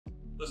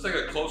Let's take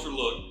a closer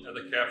look at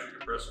the capture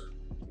compressor,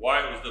 why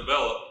it was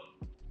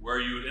developed,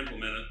 where you would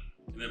implement it,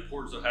 and the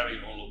importance of having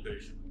it on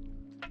location.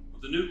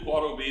 With the new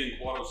Quad OB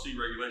and Quad OC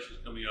regulations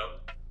coming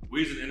up,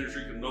 we as an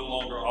industry can no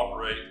longer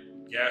operate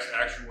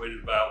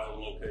gas-actuated valves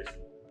on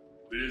location.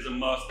 It is a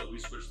must that we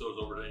switch those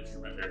over to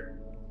instrument air.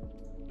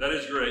 That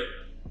is great.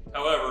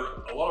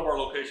 However, a lot of our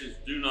locations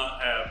do not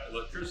have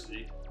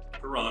electricity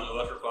to run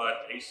electrified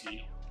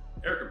AC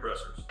air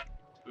compressors.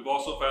 We've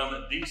also found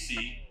that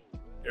DC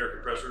air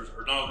compressors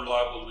are not as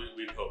reliable as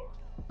we'd hoped.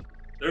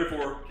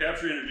 Therefore,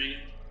 Capture Energy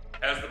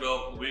has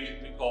developed what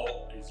we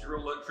call a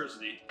zero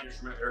electricity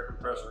instrument air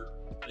compressor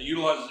that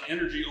utilizes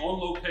energy on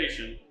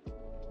location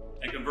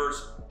and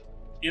converts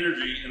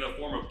energy in the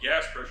form of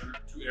gas pressure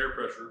to air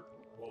pressure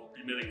while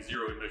emitting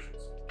zero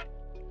emissions.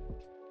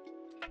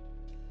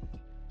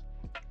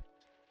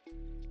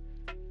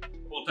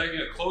 Well, taking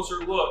a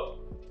closer look,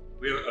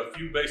 we have a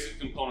few basic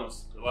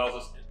components that allows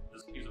us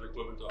this piece of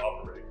equipment to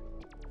operate.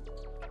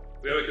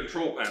 We have a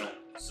control panel,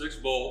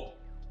 6-volt,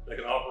 that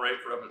can operate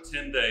for up to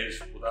 10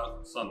 days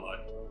without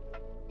sunlight.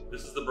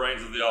 This is the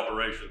brains of the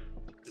operation.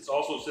 It's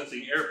also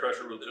sensing air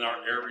pressure within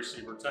our air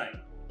receiver tank.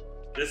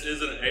 This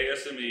is an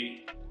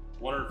ASME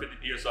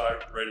 150 PSI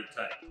rated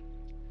tank.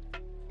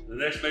 The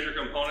next major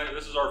component,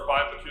 this is our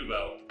 5x2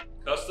 valve,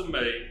 custom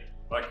made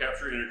by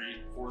Capture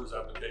Energy for this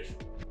application.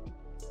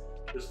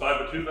 This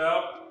 5x2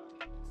 valve,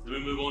 then we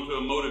move on to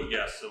a motive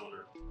gas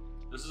cylinder.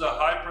 This is a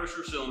high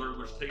pressure cylinder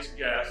which takes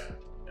gas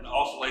and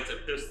oscillates a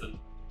piston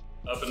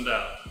up and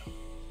down,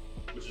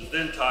 which is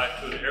then tied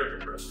to an air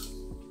compressor.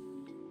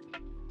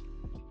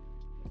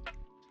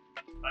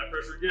 High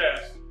pressure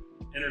gas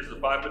enters the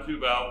 5x2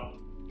 valve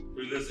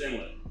through this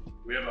inlet.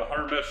 We have a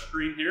 100 mesh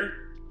screen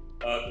here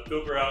to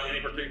filter out any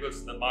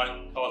particulates that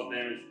might cause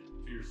damage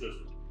to your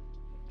system.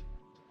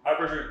 High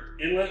pressure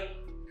inlet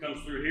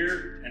comes through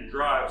here and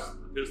drives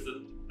the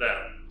piston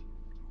down.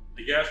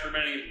 The gas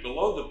remaining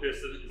below the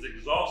piston is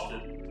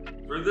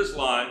exhausted through this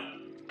line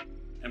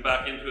and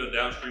back into a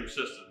downstream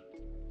system.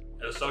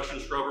 A suction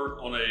scrubber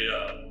on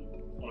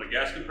a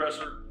gas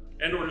compressor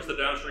and or just a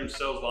downstream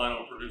sales line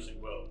on a producing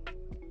well.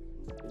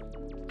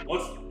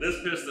 Once this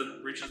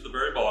piston reaches the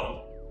very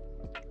bottom,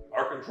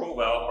 our control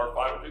valve, our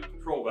 5x2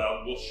 control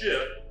valve, will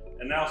shift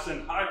and now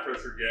send high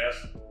pressure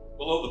gas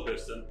below the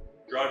piston,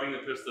 driving the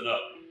piston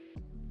up,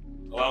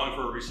 allowing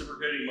for a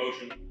reciprocating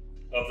motion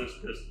of this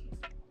piston.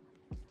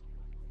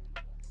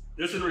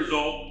 This end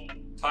result,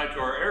 tied to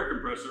our air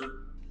compressor,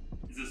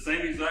 is the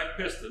same exact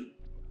piston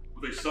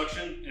with a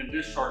suction and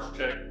discharge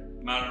check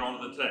mounted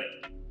onto the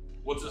tank.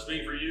 What's this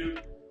mean for you?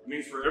 It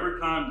means for every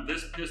time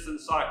this piston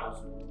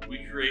cycles,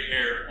 we create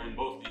air on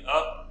both the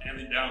up and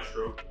the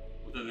downstroke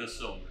within this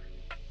cylinder.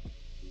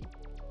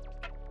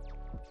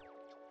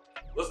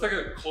 Let's take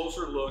a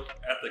closer look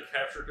at the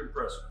capture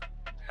compressor,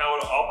 how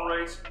it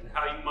operates, and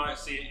how you might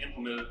see it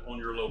implemented on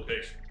your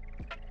location.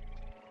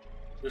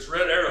 This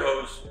red air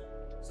hose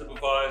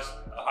simplifies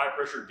a high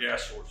pressure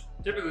gas source,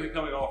 typically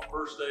coming off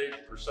first stage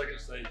or second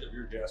stage of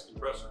your gas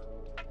compressor.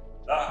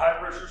 That high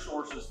pressure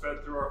source is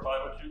fed through our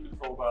 5x2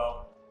 control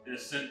valve and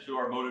is sent to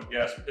our motive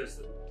gas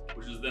piston,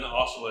 which is then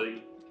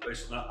oscillating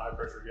based on that high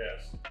pressure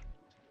gas.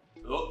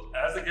 So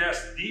as the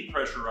gas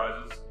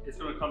depressurizes, it's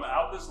going to come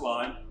out this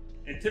line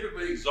and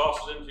typically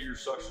exhaust it into your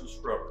suction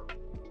scrubber.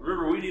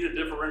 Remember, we need a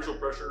differential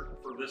pressure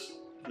for this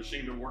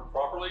machine to work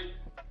properly,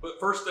 but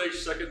first stage,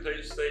 second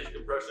stage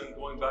compression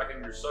going back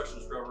into your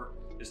suction scrubber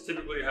is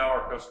typically how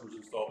our customers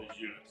install these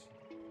units.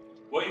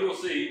 What you will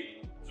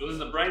see, so this is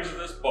the brains of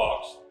this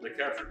box, the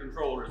capture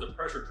controller is a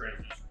pressure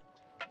transducer.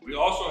 We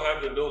also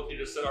have the ability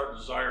to set our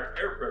desired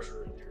air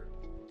pressure in here.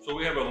 So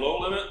we have a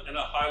low limit and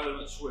a high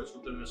limit switch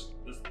within this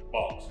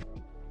box.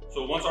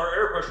 So once our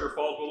air pressure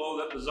falls below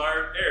that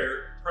desired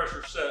air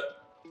pressure set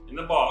in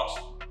the box,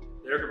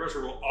 the air compressor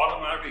will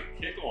automatically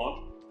kick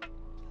on.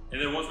 And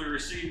then once we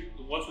achieve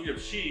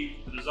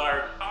the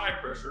desired high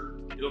pressure,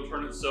 it'll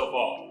turn itself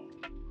off.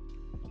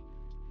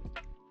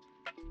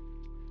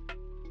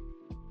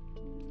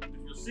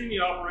 If you'll see me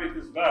operate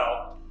this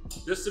valve,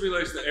 this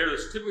simulates the air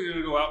that's typically going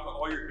to go out to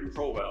all your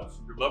control valves,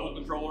 your level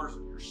controllers,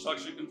 your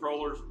suction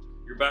controllers,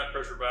 your back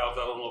pressure valves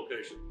out on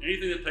location.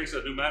 Anything that takes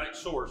a pneumatic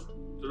source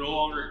to no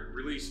longer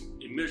release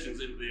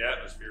emissions into the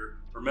atmosphere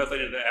or methane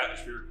into the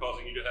atmosphere,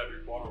 causing you to have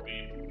your Quad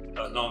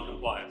OB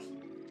non-compliance.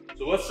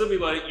 So let's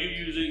simulate you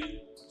using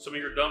some of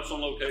your dumps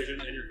on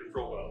location and your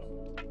control valves.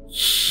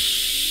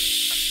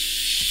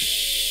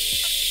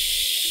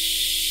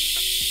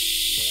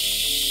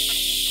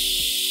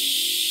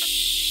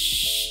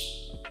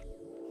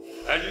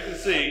 As you can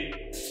see,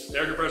 the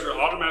air compressor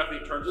automatically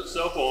turns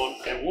itself on,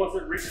 and once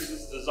it reaches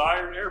its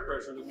desired air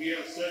pressure that we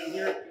have set in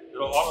here,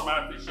 it'll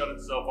automatically shut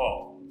itself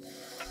off.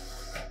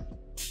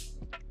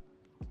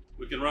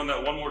 We can run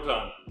that one more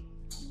time.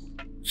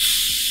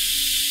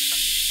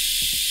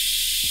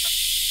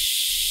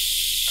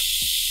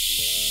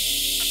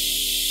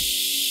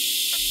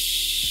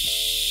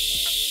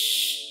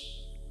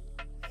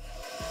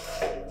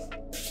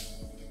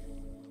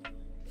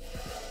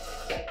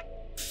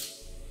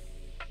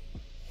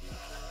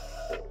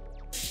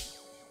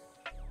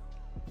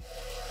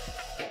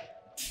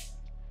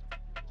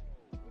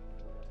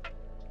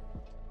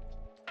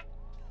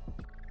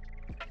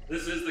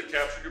 This is the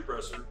Capture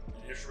Compressor,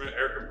 an instrument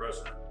air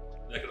compressor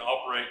that can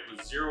operate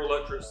with zero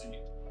electricity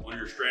on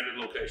your stranded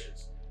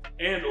locations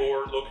and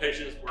or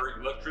locations where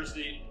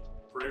electricity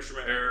for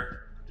instrument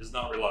air is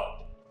not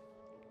reliable.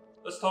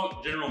 Let's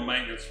talk general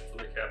maintenance for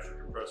the Capture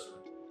Compressor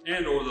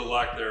and or the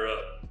lack thereof.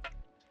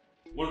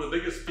 One of the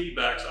biggest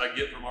feedbacks I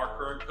get from our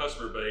current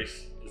customer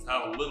base is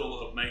how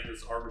little of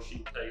maintenance our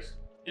machine takes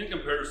in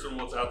comparison to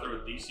what's out there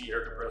with DC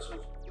air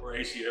compressors or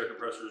AC air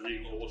compressors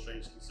needing oil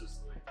change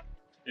consistently.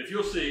 If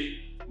you'll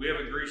see, we have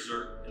a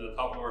greaser in the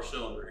top of our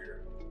cylinder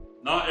here.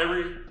 Not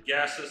every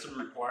gas system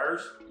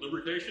requires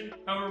lubrication.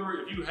 However,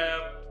 if you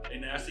have a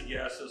nasty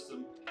gas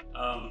system,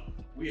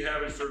 we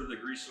have inserted the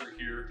greaser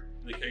here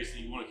in the case that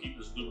you want to keep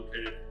this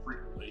lubricated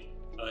frequently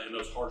in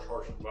those harsh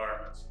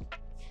environments.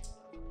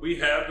 We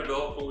have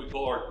developed what we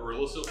call our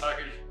Gorilla Seal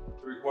package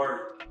that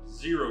requires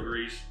zero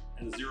grease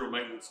and zero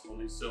maintenance on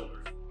these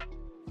cylinders.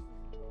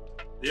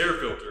 The air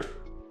filter.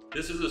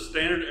 This is a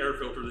standard air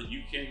filter that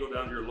you can go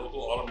down to your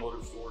local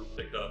automotive store and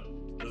pick up.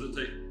 It doesn't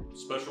take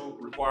special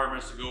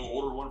requirements to go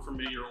order one from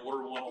me or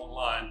order one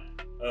online.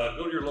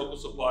 Go to your local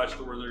supply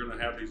store and they're going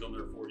to have these on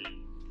there for you.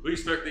 We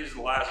expect these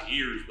to last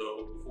years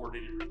though before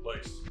needing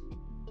replaced.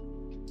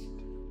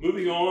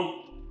 Moving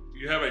on,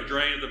 you have a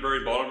drain at the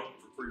very bottom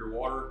for your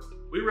water.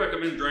 We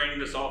recommend draining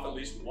this off at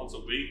least once a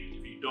week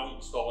if you don't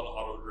install an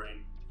auto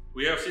drain.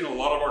 We have seen a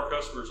lot of our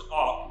customers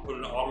opt to put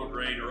an auto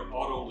drain or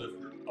auto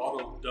lift or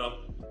auto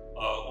dump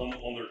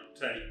on their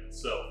tank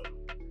itself.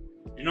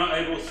 You're not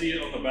able to see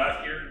it on the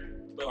back here,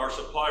 but our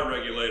supply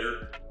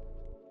regulator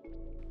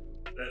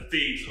that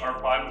feeds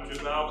our 5-2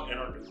 valve and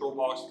our control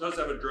box does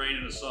have a drain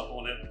and a sump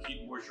on it to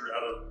keep moisture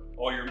out of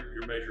all your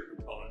major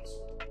components.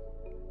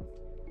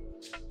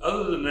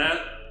 Other than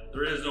that,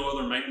 there is no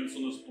other maintenance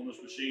on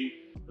this machine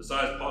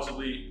besides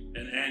possibly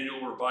an annual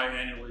or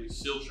biannually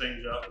seal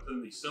change out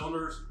within the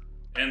cylinders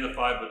and the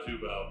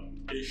 5-2 valve.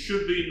 It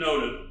should be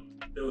noted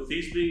that with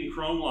these being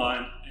chrome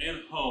lined and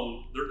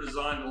honed, they're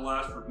designed to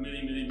last for many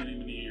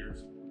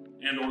years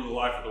and over the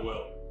life of the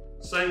well.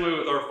 Same way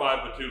with our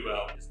 5-2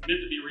 valve. It's meant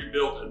to be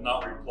rebuilt and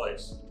not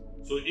replaced.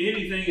 So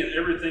anything and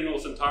everything on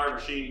this entire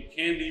machine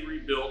can be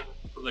rebuilt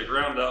from the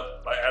ground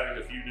up by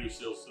adding a few new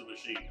seals to the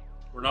machine.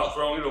 We're not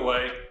throwing it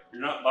away.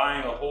 You're not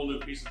buying a whole new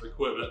piece of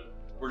equipment.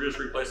 We're just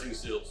replacing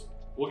seals.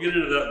 We'll get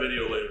into that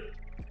video later.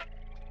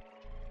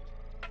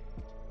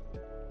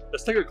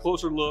 Let's take a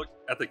closer look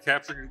at the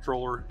Capture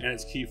controller and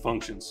its key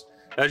functions.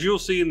 As you'll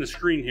see in the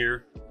screen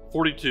here,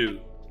 42.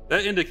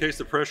 That indicates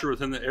the pressure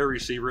within the air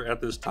receiver at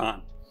this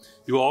time.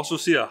 You will also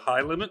see a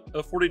high limit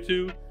of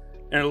 42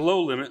 and a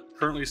low limit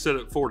currently set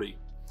at 40.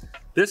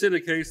 This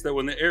indicates that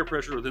when the air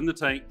pressure within the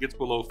tank gets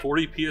below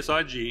 40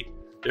 psig,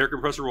 the air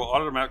compressor will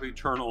automatically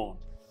turn on.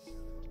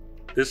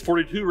 This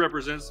 42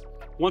 represents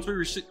once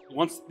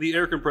the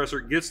air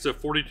compressor gets to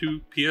 42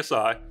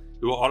 psi,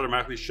 it will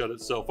automatically shut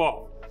itself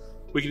off.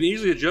 We can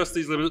easily adjust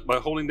these limits by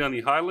holding down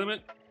the high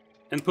limit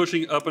and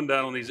pushing up and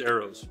down on these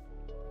arrows.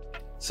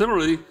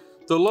 Similarly,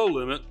 the low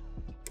limit,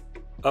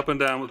 up and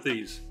down with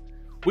these.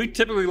 We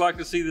typically like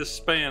to see this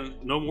span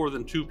no more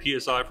than 2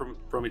 psi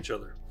from each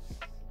other.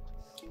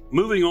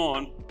 Moving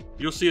on,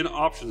 you'll see an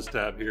options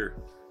tab here.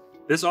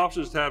 This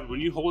options tab, when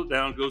you hold it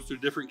down, goes through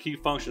different key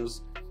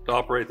functions to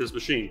operate this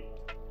machine.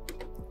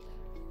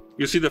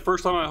 You'll see the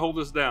first time I hold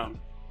this down,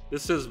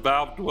 this says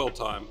valve dwell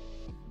time.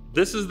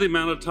 This is the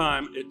amount of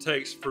time it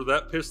takes for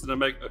that piston to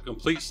make a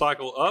complete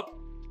cycle up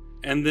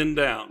and then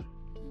down.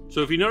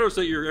 So if you notice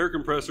that your air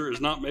compressor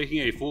is not making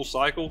a full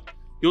cycle,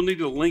 you'll need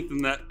to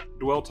lengthen that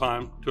dwell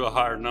time to a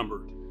higher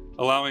number,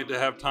 allowing it to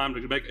have time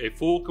to make a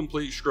full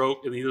complete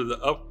stroke in either the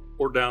up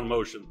or down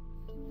motion,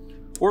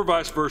 or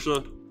vice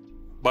versa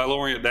by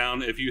lowering it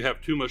down if you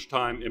have too much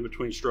time in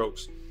between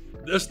strokes.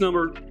 This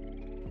number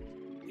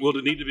will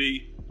need to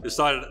be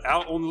decided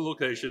out on the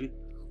location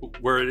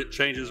where it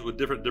changes with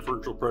different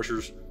differential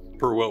pressures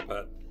per well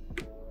pad.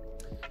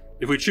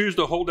 If we choose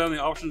to hold down the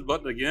options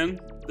button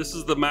again, this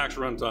is the max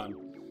runtime.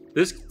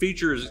 This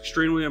feature is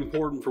extremely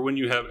important for when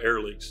you have air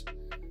leaks.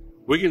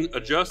 We can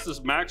adjust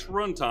this max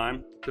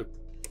runtime to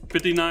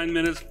 59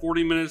 minutes,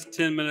 40 minutes,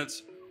 10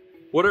 minutes,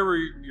 whatever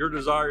your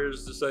desire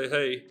is to say,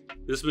 hey,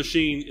 this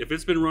machine, if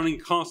it's been running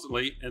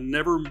constantly and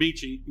never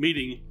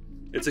meeting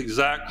its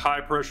exact high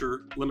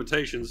pressure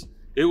limitations,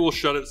 it will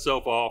shut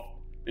itself off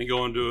and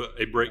go into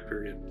a break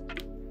period.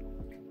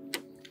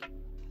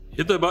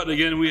 Hit that button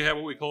again and we have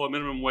what we call a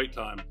minimum wait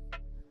time.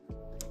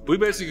 We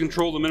basically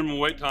control the minimum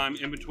wait time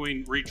in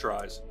between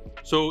retries.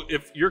 So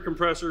if your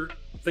compressor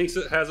thinks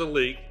it has a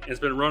leak and it's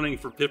been running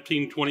for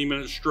 15-20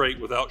 minutes straight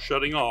without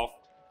shutting off,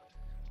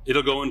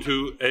 it'll go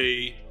into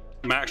a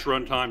max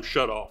runtime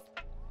shut off.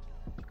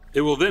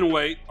 It will then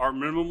wait our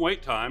minimum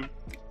wait time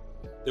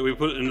that we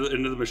put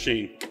into the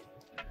machine.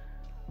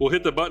 We'll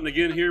hit the button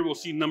again here, we'll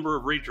see number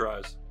of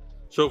retries.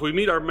 So if we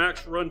meet our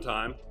max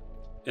runtime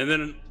and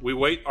then we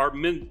wait our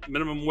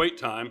minimum wait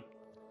time,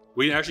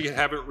 we actually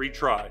have it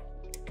retry.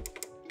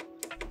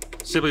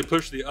 Simply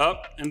push the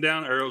up and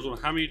down arrows on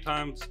how many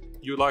times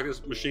you would like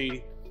this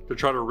machine to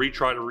try to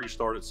retry to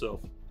restart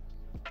itself.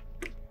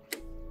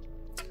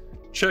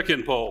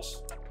 Check-in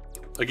pulse.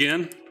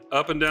 Again,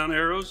 up and down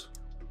arrows.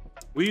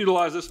 We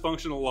utilize this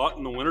function a lot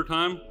in the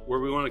wintertime where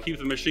we want to keep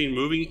the machine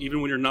moving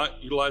even when you're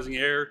not utilizing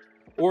air,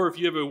 or if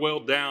you have a well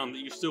down that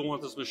you still want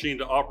this machine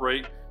to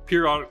operate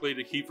periodically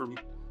to keep from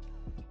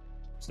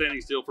standing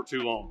still for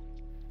too long.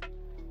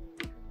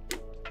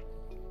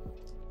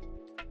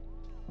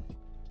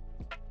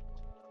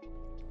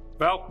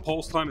 Valve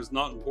pulse time is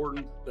not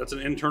important. That's an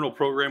internal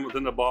program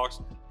within the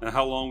box and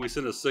how long we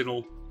send a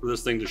signal for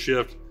this thing to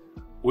shift.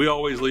 We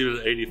always leave it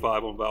at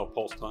 85 on valve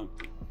pulse time.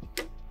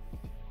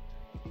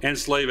 And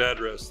slave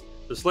address.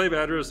 The slave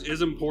address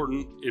is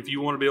important if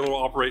you want to be able to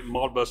operate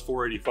Modbus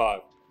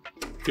 485.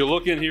 If you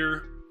look in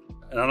here,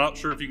 and I'm not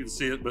sure if you can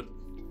see it, but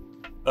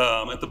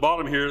at the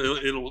bottom here,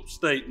 it'll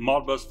state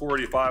Modbus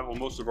 485 on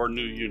most of our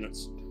new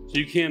units. So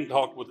you can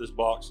talk with this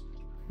box.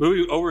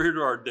 Moving over here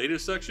to our data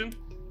section,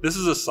 this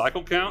is a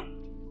cycle count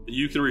that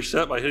you can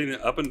reset by hitting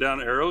the up and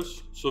down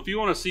arrows. So if you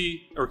want to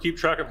see or keep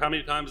track of how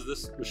many times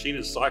this machine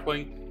is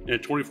cycling in a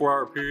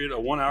 24-hour period, a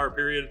 1-hour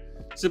period,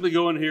 simply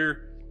go in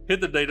here, hit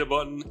the data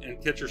button,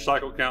 and get your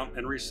cycle count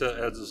and reset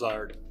as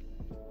desired.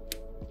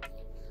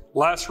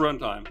 Last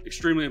runtime,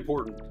 extremely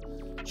important.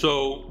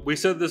 So we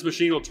said this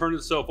machine will turn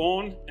itself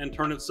on and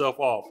turn itself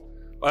off.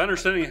 By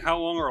understanding how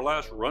long our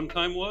last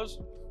runtime was,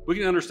 we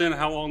can understand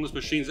how long this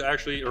machine's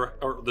actually,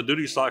 or the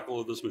duty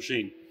cycle of this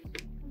machine.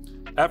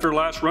 After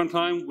last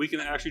runtime, we can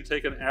actually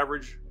take an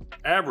average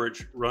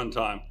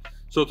runtime.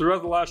 So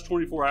throughout the last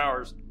 24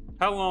 hours,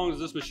 how long does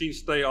this machine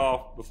stay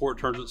off before it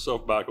turns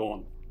itself back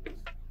on?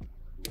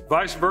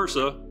 Vice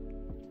versa,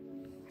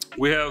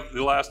 we have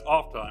the last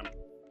off time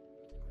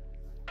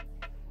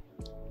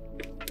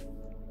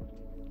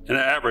and an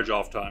average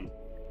off time.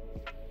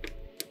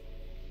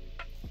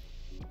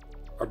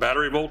 Our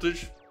battery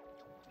voltage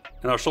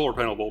and our solar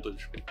panel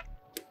voltage.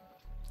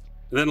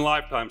 And then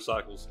lifetime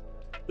cycles.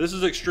 This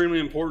is extremely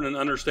important in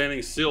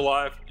understanding seal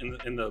life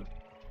in the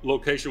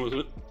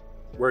location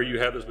where you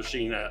have this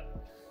machine at.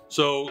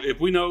 So if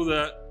we know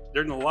that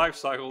during the life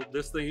cycle,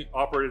 this thing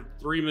operated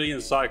 3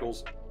 million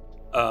cycles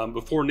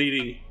before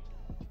needing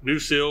new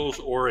seals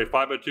or a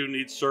 5x2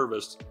 needs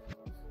serviced,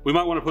 we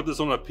might want to put this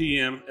on a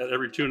PM at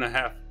every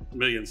 2.5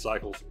 million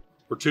cycles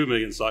or 2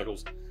 million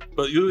cycles.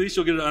 But at least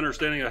you'll get an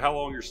understanding of how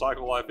long your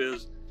cycle life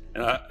is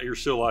and your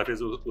seal life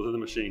is within the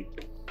machine.